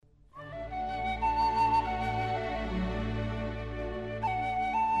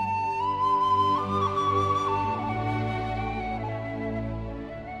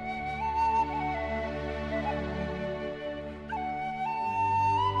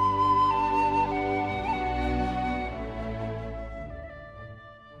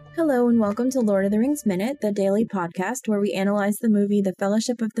Hello and welcome to Lord of the Rings Minute, the daily podcast where we analyze the movie The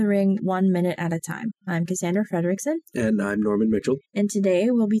Fellowship of the Ring 1 minute at a time. I'm Cassandra Fredrickson. And I'm Norman Mitchell. And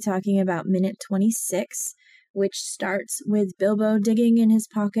today we'll be talking about minute 26, which starts with Bilbo digging in his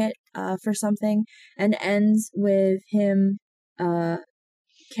pocket for something and ends with him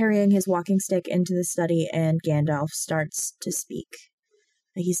carrying his walking stick into the study, and Gandalf starts to speak.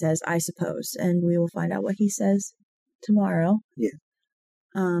 He says, "I suppose," and we will find out what he says tomorrow. Yeah.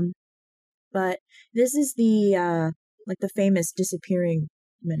 But this is the famous disappearing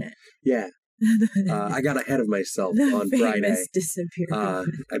minute. Yeah. I got ahead of myself The on famous Friday. Disappearing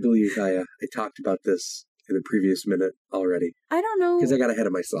minute. I believe I talked about this in the previous minute already. I don't know. Because I got ahead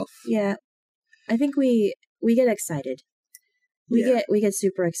of myself. Yeah. I think we get excited. We get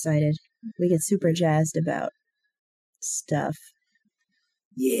super excited. We get super jazzed about stuff.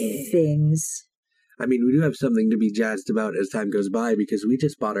 Yeah. Things. I mean, we do have something to be jazzed about as time goes by because we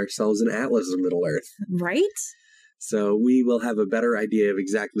just bought ourselves an Atlas of Middle-earth. Right? So we will have a better idea of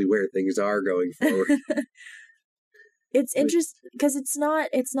exactly where things are going forward. It's interesting because it's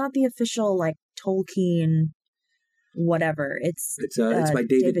not the official Tolkien whatever. It's by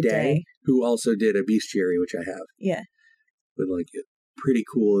David Day, who also did a bestiary, which I have. Yeah. With pretty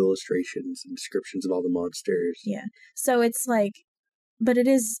cool illustrations and descriptions of all the monsters. Yeah. So it's but it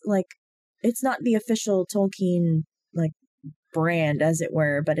is it's not the official Tolkien brand, as it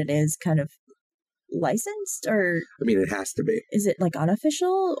were, but it is kind of licensed, or I mean, it has to be. Is it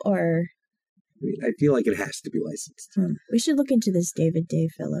unofficial, or? I mean, I feel like it has to be licensed. We should look into this David Day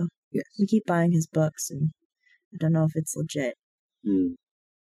fellow. Yes. We keep buying his books, and I don't know if it's legit.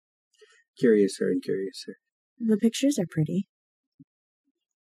 Curiouser. The pictures are pretty.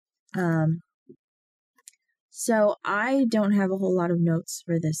 So I don't have a whole lot of notes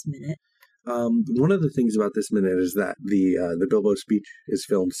for this minute. One of the things about this minute is that the Bilbo speech is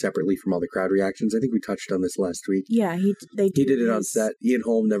filmed separately from all the crowd reactions. I think we touched on this last week. Yeah, he did it on set. Ian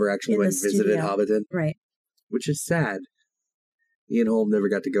Holm never actually went and visited Hobbiton. Right. Which is sad. Ian Holm never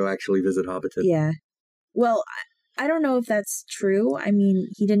got to go actually visit Hobbiton. Yeah. Well, I don't know if that's true. I mean,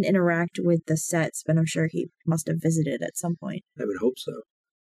 he didn't interact with the sets, but I'm sure he must have visited at some point. I would hope so.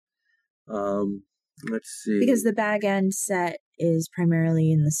 Let's see. Because the Bag End set is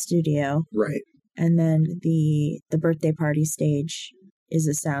primarily in the studio. Right. And then the birthday party stage is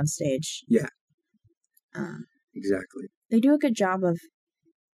a sound stage. Yeah. Exactly. They do a good job of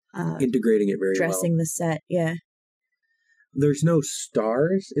integrating it very well. Dressing the set, yeah. There's no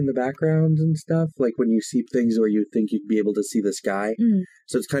stars in the background and stuff, like when you see things where you think you'd be able to see the sky.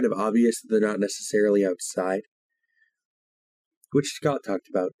 So it's kind of obvious that they're not necessarily outside. Which Scott talked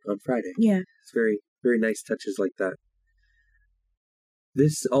about on Friday. Yeah. It's very, very nice touches like that.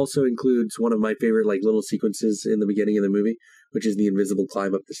 This also includes one of my favorite little sequences in the beginning of the movie, which is the invisible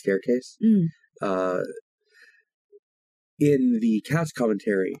climb up the staircase. In the cast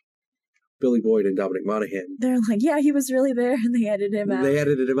commentary, Billy Boyd and Dominic Monaghan, they're yeah, he was really there, and they edited him out. They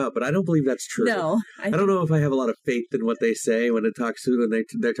edited him out, but I don't believe that's true. No. I don't know if I have a lot of faith in what they say when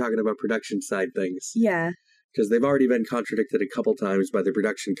they're talking about production side things. Yeah. Because they've already been contradicted a couple times by the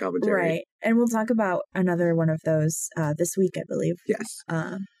production commentary. Right. And we'll talk about another one of those this week, I believe. Yes.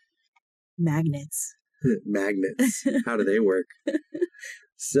 Magnets. Magnets. How do they work?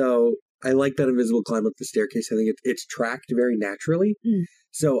 So I like that invisible climb up the staircase. I think it's tracked very naturally.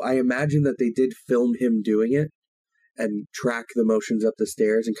 So I imagine that they did film him doing it and track the motions up the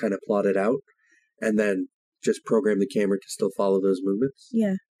stairs and kind of plot it out. And then just program the camera to still follow those movements.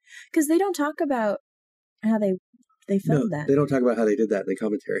 Yeah. Because they don't talk about how they filmed that. They don't talk about how they did that in the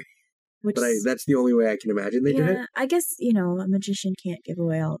commentary. That's the only way I can imagine they did it. I guess, a magician can't give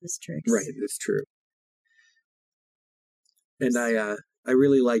away all of his tricks. Right, it's true. And I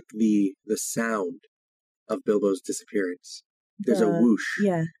really like the sound of Bilbo's disappearance. There's a whoosh.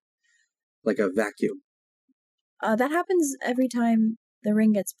 Yeah. Like a vacuum. That happens every time the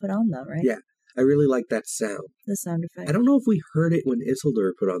ring gets put on, though, right? Yeah. I really like that sound. The sound effect. I don't know if we heard it when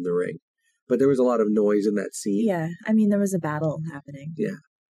Isildur put on the ring. But there was a lot of noise in that scene. Yeah, I mean, there was a battle happening. Yeah.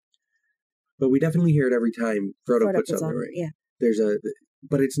 But we definitely hear it every time Frodo puts on the ring. Yeah.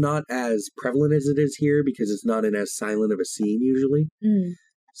 But it's not as prevalent as it is here because it's not in as silent of a scene usually.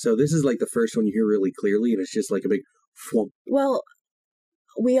 So this is the first one you hear really clearly, and it's just like a big thwomp. Well,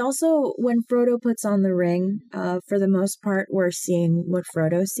 we also, when Frodo puts on the ring, for the most part, we're seeing what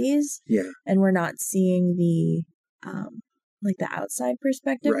Frodo sees. Yeah. And we're not seeing the the outside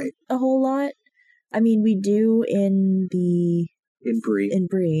perspective a whole lot. I mean, we do in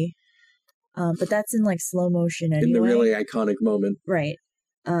Bree. But that's in slow motion anyway. In the really iconic moment. Right.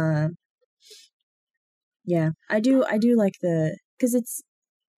 Yeah. I do like because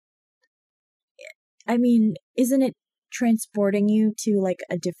I mean, isn't it transporting you to like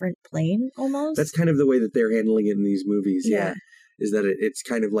a different plane almost? That's kind of the way that they're handling it in these movies. Yeah. Is that it's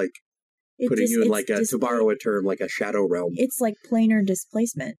kind of like putting you in like to borrow a term, like a shadow realm. It's like planar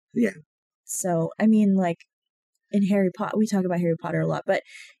displacement. Yeah. So, I mean, like in Harry Potter, we talk about Harry Potter a lot, but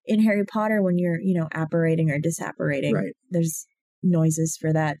in Harry Potter, when you're, apparating or disapparating, there's noises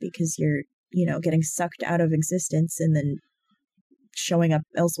for that because you're, getting sucked out of existence and then showing up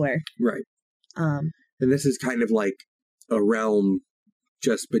elsewhere. Right. And this is kind of like a realm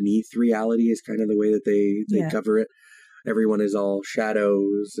just beneath reality is kind of the way that they cover it. Everyone is all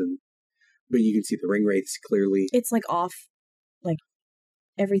shadows, but you can see the ring wraiths clearly. It's like off, like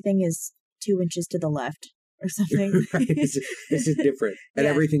everything is 2 inches to the left or something. Right. This is different. And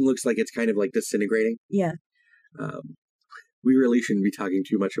everything looks like it's kind of like disintegrating. Yeah. We really shouldn't be talking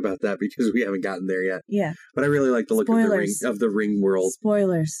too much about that because we haven't gotten there yet. Yeah. But I really like the look of the ring world.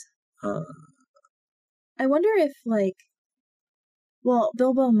 Spoilers. I wonder if,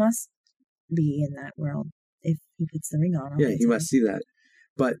 Bilbo must be in that world if he puts the ring on. Yeah, he must see that.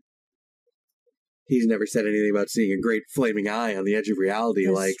 But he's never said anything about seeing a great flaming eye on the edge of reality.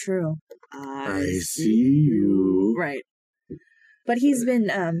 That's true. I see you. Right. But he's been,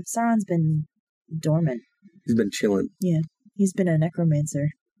 Sauron's been dormant. He's been chilling. Yeah. He's been a necromancer.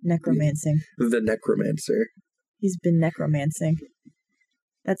 Necromancing. The necromancer. He's been necromancing.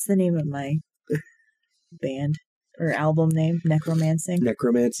 That's the name of my band or album name, Necromancing.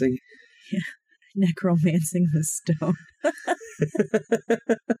 Necromancing? Yeah. Necromancing the Stone.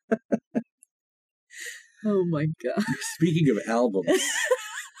 Oh my god. Speaking of albums,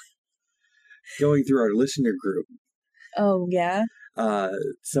 going through our listener group. Oh, yeah?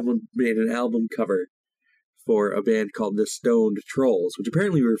 Someone made an album cover for a band called the Stoned Trolls, which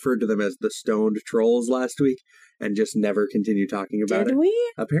apparently we referred to them as the Stoned Trolls last week and just never continued talking about it. Did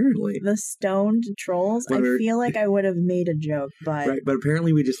we? Apparently. The Stoned Trolls? I feel like I would have made a joke, but... Right, but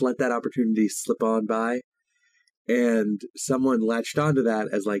apparently we just let that opportunity slip on by, and someone latched onto that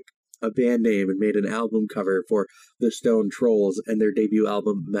as like a band name and made an album cover for the Stoned Trolls and their debut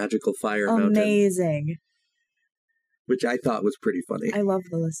album, Magical Fire Mountain. Amazing. Which I thought was pretty funny. I love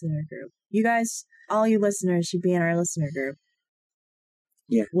the listener group. You guys, all you listeners should be in our listener group.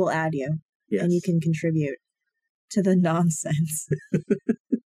 Yeah. We'll add you. Yes. And you can contribute to the nonsense.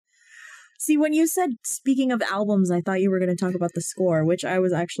 See, when you said, speaking of albums, I thought you were going to talk about the score, which I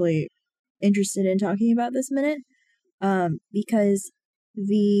was actually interested in talking about this minute. Because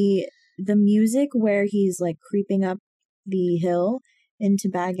the music where he's like creeping up the hill into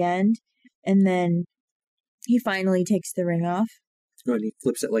Bag End, and then he finally takes the ring off. Oh, and he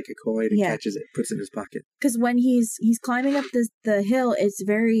flips it like a coin and catches it, puts it in his pocket. Because when he's climbing up the hill, it's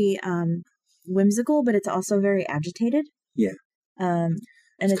very whimsical, but it's also very agitated. Yeah. And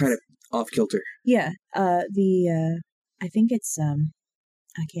it's kind of off kilter. Yeah. I think it's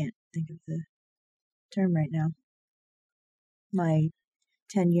I can't think of the term right now. My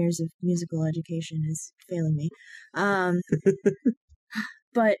 10 years of musical education is failing me.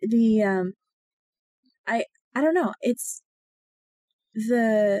 But the I don't know. It's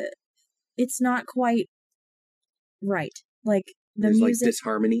not quite right. Like there's music, like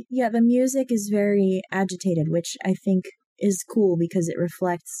disharmony. Yeah, the music is very agitated, which I think is cool because it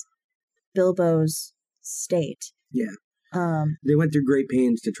reflects Bilbo's state. Yeah. They went through great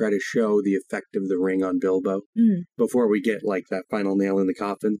pains to try to show the effect of the ring on Bilbo before we get like that final nail in the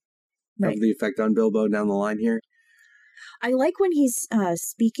coffin of the effect on Bilbo down the line here. I like when he's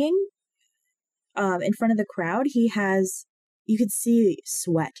speaking in front of the crowd. You could see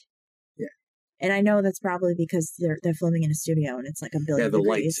sweat. Yeah. And I know that's probably because they're filming in a studio and it's like 1 billion degrees.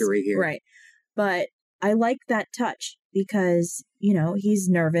 Lights are right here. Right. But I like that touch because, he's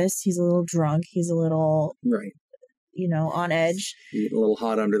nervous, he's a little drunk, he's a little right. On edge. A little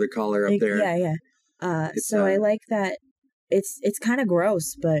hot under the collar up there. Yeah, yeah. So I like that. It's kind of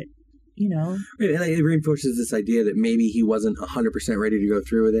gross, but and it reinforces this idea that maybe he wasn't 100% ready to go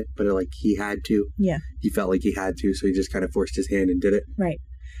through with it, but he had to. Yeah. He felt like he had to, so he just kind of forced his hand and did it. Right.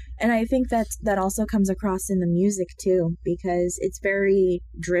 And I think that also comes across in the music too, because it's very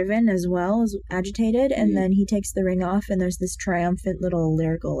driven as well as agitated, and then he takes the ring off and there's this triumphant little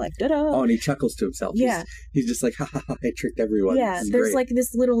lyrical like da-da. Oh, and he chuckles to himself. Yeah. He's just like, ha ha ha, I tricked everyone. Yeah, there's great. Like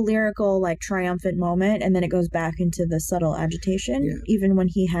this little lyrical like triumphant moment, and then it goes back into the subtle agitation, even when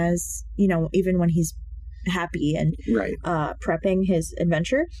he has, even when he's happy and prepping his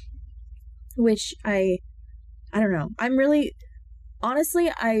adventure, which I don't know. I'm really...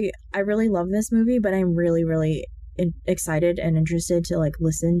 Honestly, I really love this movie, but I'm really, really excited and interested to like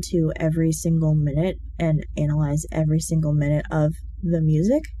listen to every single minute and analyze every single minute of the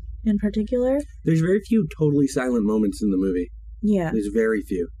music. in particular. There's very few totally silent moments in the movie. Yeah. There's very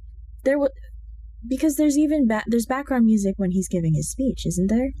few. Because there's even there's background music when he's giving his speech, isn't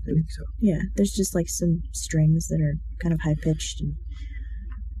there? I think so. Yeah, there's just like some strings that are kind of high pitched and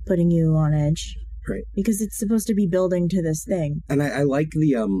putting you on edge. Right. Because it's supposed to be building to this thing. And I like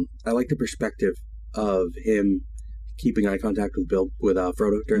the perspective of him keeping eye contact with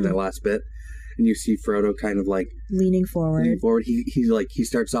Frodo during that last bit. And you see Frodo kind of like leaning forward. He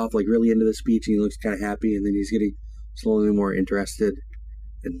starts off like really into the speech and he looks kind of happy, and then he's getting slowly more interested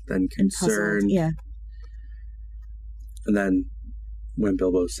and then concerned. Yeah. And then when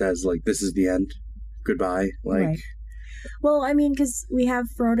Bilbo says like, "This is the end, goodbye," like. Right. Well, I mean, because we have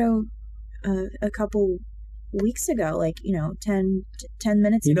Frodo a couple weeks ago, like 10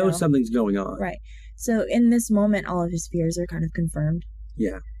 minutes ago. He knows something's going on. Right. So in this moment, all of his fears are kind of confirmed.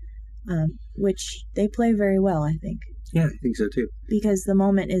 Yeah. Which they play very well, I think. Yeah, I think so too. Because the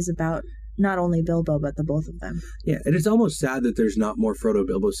moment is about not only Bilbo, but the both of them. Yeah, and it's almost sad that there's not more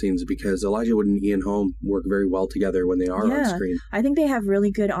Frodo-Bilbo scenes, because Elijah Wood and Ian Holm work very well together when they are on screen. I think they have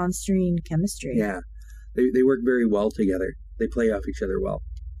really good on-screen chemistry. Yeah, they work very well together. They play off each other well.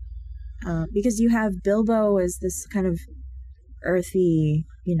 Because you have Bilbo as this kind of earthy,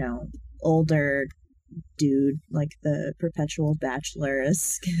 older dude, like the perpetual bachelor,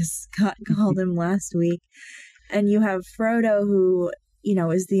 as Scott called him last week. And you have Frodo, who,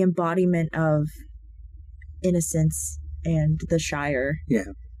 is the embodiment of innocence and the Shire. Yeah.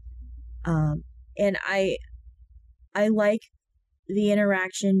 And I like the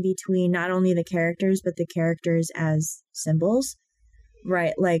interaction between not only the characters, but the characters as symbols.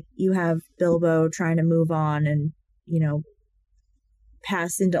 Right, like you have Bilbo trying to move on and,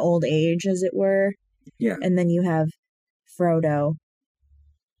 pass into old age, as it were. Yeah. And then you have Frodo,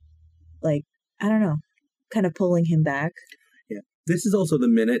 like, I don't know, kind of pulling him back. Yeah. This is also the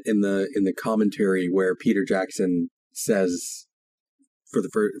minute in the commentary where Peter Jackson says for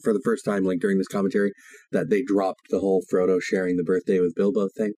the first time, like during this commentary, that they dropped the whole Frodo sharing the birthday with Bilbo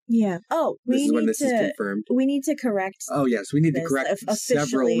thing. Yeah. Oh, this is when this is confirmed. We need to correct. Oh yes, we need to correct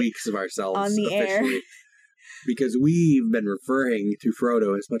several weeks of ourselves on the air. Because we've been referring to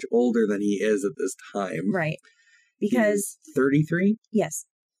Frodo as much older than he is at this time. Right. Because 33? Yes.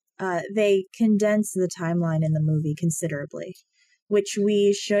 They condense the timeline in the movie considerably, which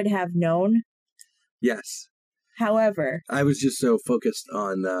we should have known. Yes. However, I was just so focused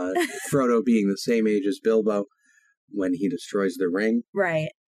on Frodo being the same age as Bilbo when he destroys the ring. Right.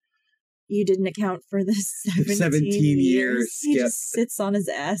 You didn't account for the 17 years skip. He just sits on his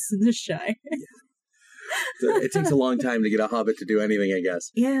ass in the Shire. Yeah. So it takes a long time to get a hobbit to do anything, I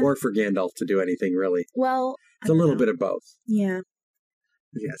guess. Yeah. Or for Gandalf to do anything, really. Well, it's a little bit of both. Yeah.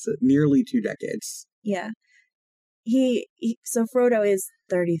 Yes, nearly 2 decades. Yeah. So Frodo is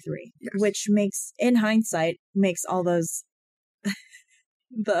 33, yes. Which makes, in hindsight, makes all those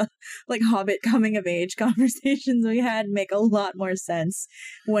the like Hobbit coming of age conversations we had make a lot more sense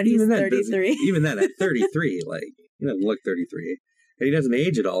when he's 33. Even then, at 33, like he doesn't look 33, and he doesn't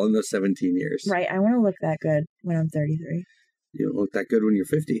age at all in those 17 years. Right. I want to look that good when I'm 33. You don't look that good when you're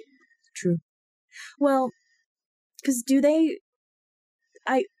 50. True. Well, because do they?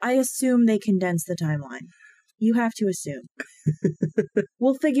 I assume they condense the timeline. You have to assume.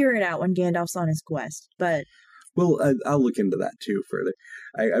 We'll figure it out when Gandalf's on his quest, but... Well, I'll look into that, too, further.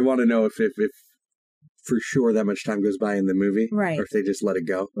 I want to know if for sure that much time goes by in the movie. Right. Or if they just let it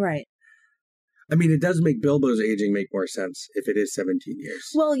go. Right. I mean, it does make Bilbo's aging make more sense if it is 17 years.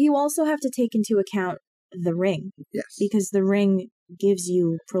 Well, you also have to take into account the ring. Yes. Because the ring gives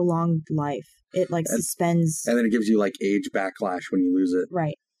you prolonged life. It, suspends... And then it gives you, age backlash when you lose it.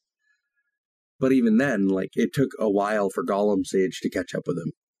 Right. But even then, it took a while for Gollum's age to catch up with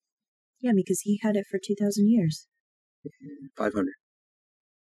him. Yeah, because he had it for 2,000 years. 500.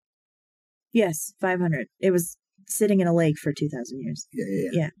 Yes, 500. It was sitting in a lake for 2,000 years.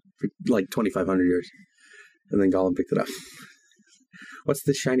 Yeah. For 2,500 years. And then Gollum picked it up. What's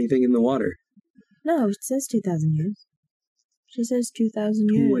the shiny thing in the water? No, it says 2,000 years. She says 2,000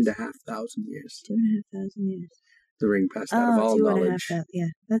 years. 2,500 years. 2,500 years. The ring passed out of all knowledge. Yeah,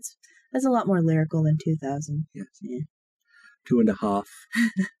 that's a lot more lyrical than 2,000. Yes. Yeah. 2.5. A half.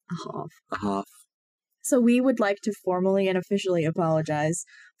 A half. So we would like to formally and officially apologize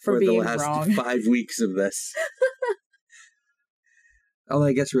for being wrong. For the last 5 weeks of this. Oh,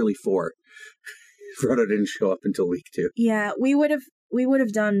 I guess really 4. Frodo didn't show up until week 2. Yeah, we would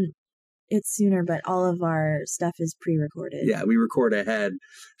have done it sooner, but all of our stuff is pre-recorded. Yeah, we record ahead,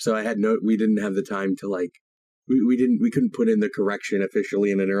 so we didn't have the time to we couldn't put in the correction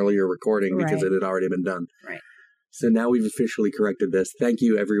officially in an earlier recording because it had already been done. Right. So now we've officially corrected this. Thank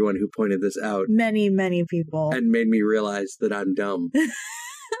you, everyone who pointed this out. Many, many people. And made me realize that I'm dumb.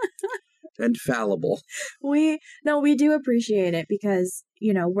 And fallible. We do appreciate it because,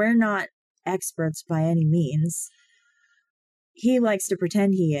 we're not experts by any means. He likes to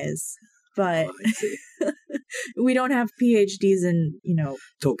pretend he is, but we don't have PhDs in,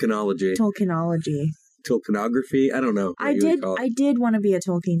 Tolkienology. Tolkienography? I don't know. I did want to be a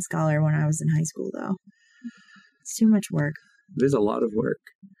Tolkien scholar when I was in high school, though. It's too much work. There's a lot of work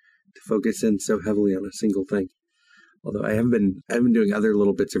to focus in so heavily on a single thing. Although I have been doing other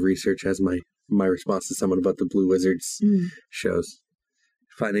little bits of research as my response to someone about the Blue Wizards shows.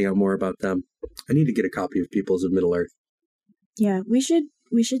 Finding out more about them. I need to get a copy of Peoples of Middle Earth. Yeah, we should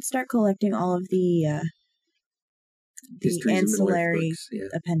start collecting all of the ancillary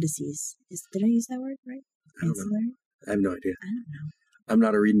appendices. Did I use that word right? Ancillary? I have no idea. I don't know. I'm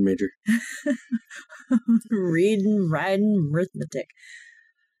not a reading major. Reading, writing, arithmetic.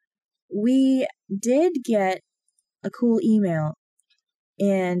 We did get a cool email,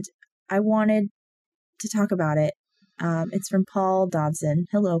 and I wanted to talk about it. It's from Paul Dodson.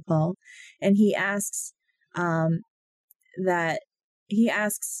 Hello, Paul. And he asks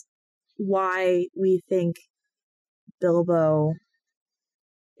why we think Bilbo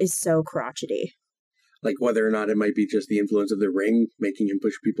is so crotchety. Like whether or not it might be just the influence of the ring making him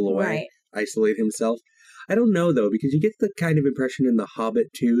push people away, isolate himself. I don't know, though, because you get the kind of impression in The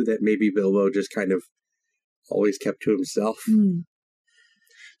Hobbit, too, that maybe Bilbo just kind of always kept to himself.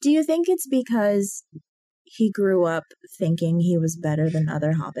 Do you think it's because he grew up thinking he was better than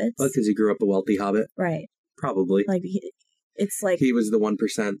other hobbits? Well, because he grew up a wealthy hobbit. Right. Probably. It's like... He was the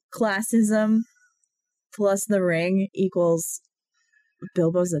 1%. Classism plus the ring equals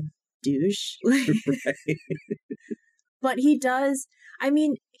Bilbo's a douche. Right. But he does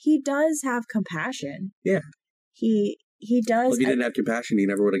have compassion. Yeah. He does... Well, if he didn't have compassion, he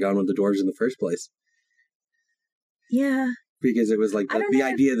never would have gone with the dwarves in the first place. Yeah. Because it was like the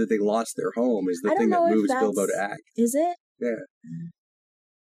idea that they lost their home is the thing that moves Bilbo to act. Is it? Yeah.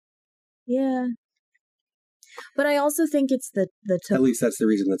 Yeah. But I also think it's the took. At least that's the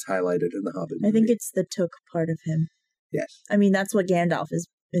reason that's highlighted in the Hobbit movie. I think it's the took part of him. Yes. I mean, that's what Gandalf is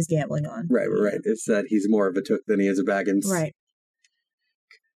gambling on. Right. It's that he's more of a took than he is a Baggins. Right.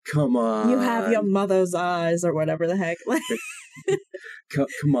 Come on. You have your mother's eyes or whatever the heck.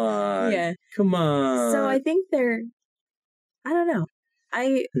 Come on. Yeah. Come on. So I think I don't know.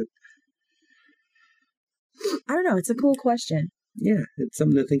 I don't know. It's a cool question. Yeah, it's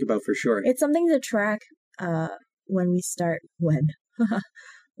something to think about for sure. It's something to track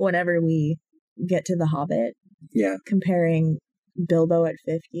whenever we get to The Hobbit. Yeah. Comparing Bilbo at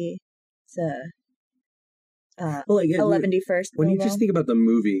 50 to 11st. When you just think about the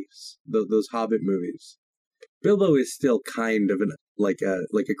movies, those Hobbit movies, Bilbo is still kind of like a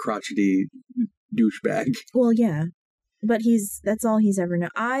crotchety douchebag. Well, yeah. But that's all he's ever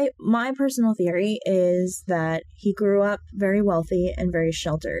known. My personal theory is that he grew up very wealthy and very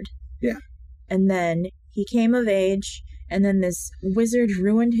sheltered. Yeah. And then he came of age, and then this wizard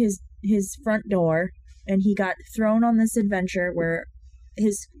ruined his front door, and he got thrown on this adventure where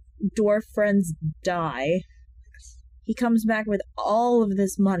his dwarf friends die. He comes back with all of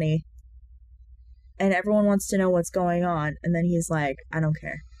this money, and everyone wants to know what's going on, and then he's like, I don't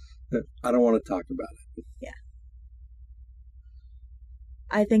care. I don't want to talk about it. Yeah.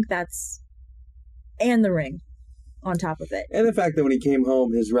 I think and the ring on top of it. And the fact that when he came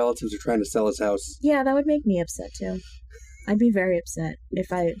home, his relatives are trying to sell his house. Yeah, that would make me upset too. I'd be very upset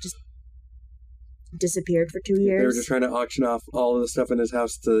if I just disappeared for 2 years. They were just trying to auction off all of the stuff in his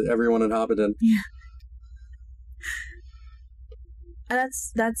house to everyone in Hobbiton. Yeah. I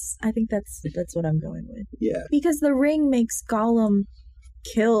think that's what I'm going with. Yeah. Because the ring makes Gollum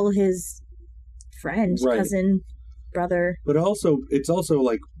kill his friend, cousin, brother. But it's also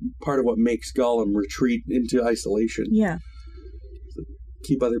like part of what makes Gollum retreat into isolation. Yeah.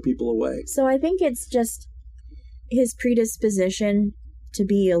 Keep other people away. So I think it's just his predisposition to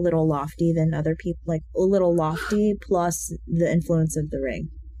be a little lofty than other people, like a little lofty plus the influence of the ring.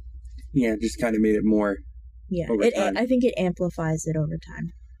 Yeah, just kind of made it more. Yeah, I think it amplifies it over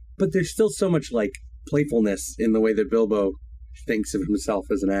time. But there's still so much like playfulness in the way that Bilbo thinks of himself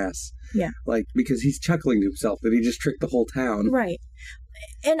as an ass. Yeah. Like, because he's chuckling to himself that he just tricked the whole town. Right.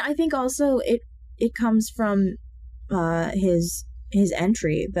 And I think also it comes from his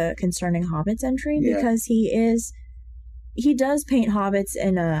entry, the Concerning Hobbits entry, because he does paint hobbits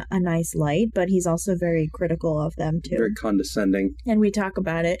in a nice light, but he's also very critical of them too. Very condescending. And we talk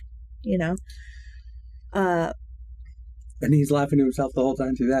about it, and he's laughing to himself the whole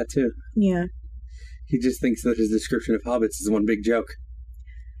time through that too. Yeah. He just thinks that his description of hobbits is one big joke.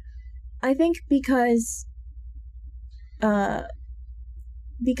 I think because I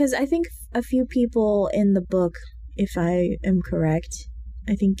think a few people in the book, if I am correct,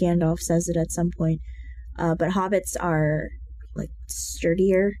 I think Gandalf says it at some point, but hobbits are like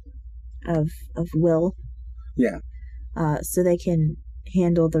sturdier of will. Yeah. So they can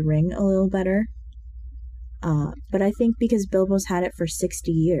handle the ring a little better. But I think because Bilbo's had it for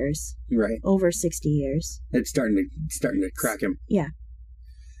 60 years. Right. Over 60 years. It's starting to crack him. Yeah.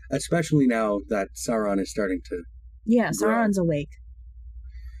 Especially now that Sauron is starting to Yeah, grow. Sauron's awake.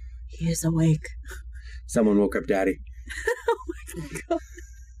 He is awake. Someone woke up Daddy. Oh my god.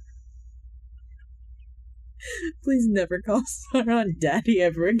 Please never call Sauron Daddy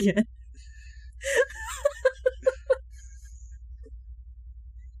ever again.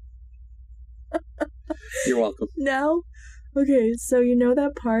 You're welcome. Now? Okay, so you know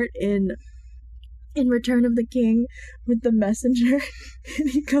that part in Return of the King with the messenger and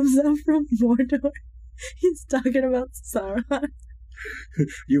he comes out from Mordor? He's talking about Sauron.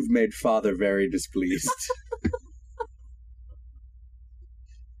 You've made Father very displeased.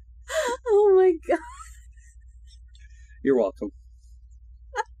 Oh my god. You're welcome.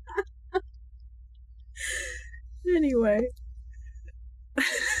 Anyway.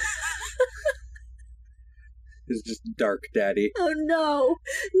 It's just Dark Daddy. Oh no.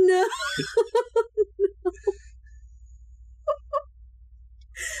 No. No.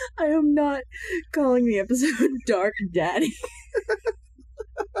 I am not calling the episode Dark Daddy.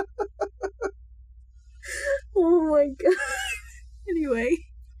 Oh my god. Anyway.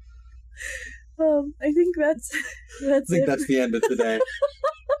 I think that's I think that's the end of today.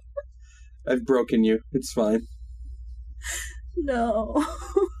 I've broken you. It's fine. No.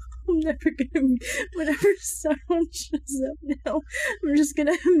 I'm never gonna. Whenever someone shows up now, I'm just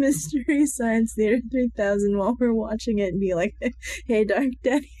gonna have Mystery Science Theater 3000 while we're watching it and be like, hey, Dark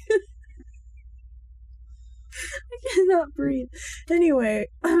Daddy. I cannot breathe. Anyway,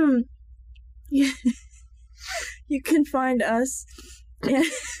 you can find us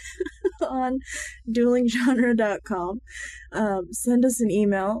on duelinggenre.com. Send us an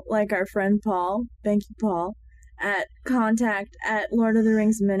email like our friend Paul, thank you Paul, at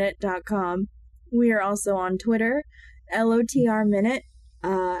contact@lordoftheringsminute.com. We are also on Twitter, LOTRminute.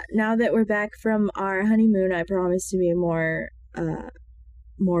 Now that we're back from our honeymoon, I promise to be more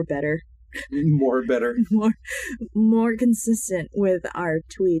better. More better. more consistent with our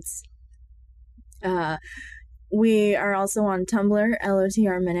tweets. We are also on Tumblr,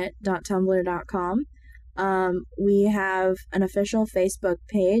 lotrminute.tumblr.com. We have an official Facebook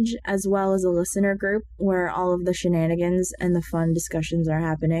page as well as a listener group where all of the shenanigans and the fun discussions are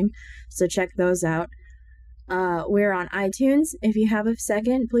happening. So check those out. We're on iTunes. If you have a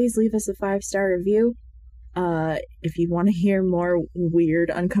second, please leave us a 5-star review. If you want to hear more weird,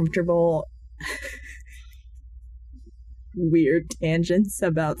 uncomfortable, weird tangents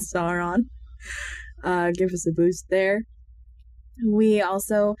about Sauron, give us a boost there. We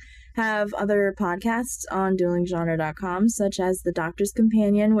also have other podcasts on duelinggenre.com, such as The Doctor's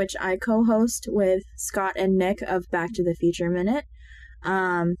Companion, which I co-host with Scott and Nick of Back to the Future Minute.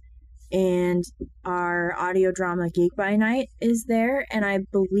 And our audio drama Geek by Night is there, and I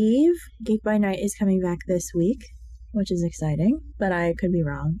believe Geek by Night is coming back this week, which is exciting, but I could be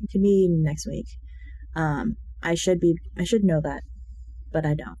wrong. It could be next week. I should know that, but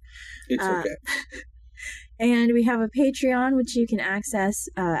I don't. It's okay. And we have a Patreon, which you can access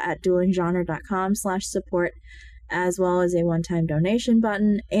at duelinggenre.com/support, as well as a one-time donation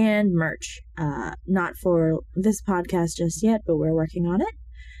button and merch. Not for this podcast just yet, but we're working on it.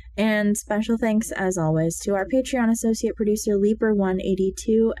 And special thanks, as always, to our Patreon associate producer,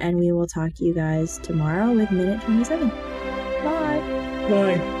 Leaper182, and we will talk to you guys tomorrow with Minute 27. Bye!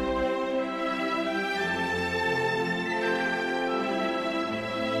 Bye!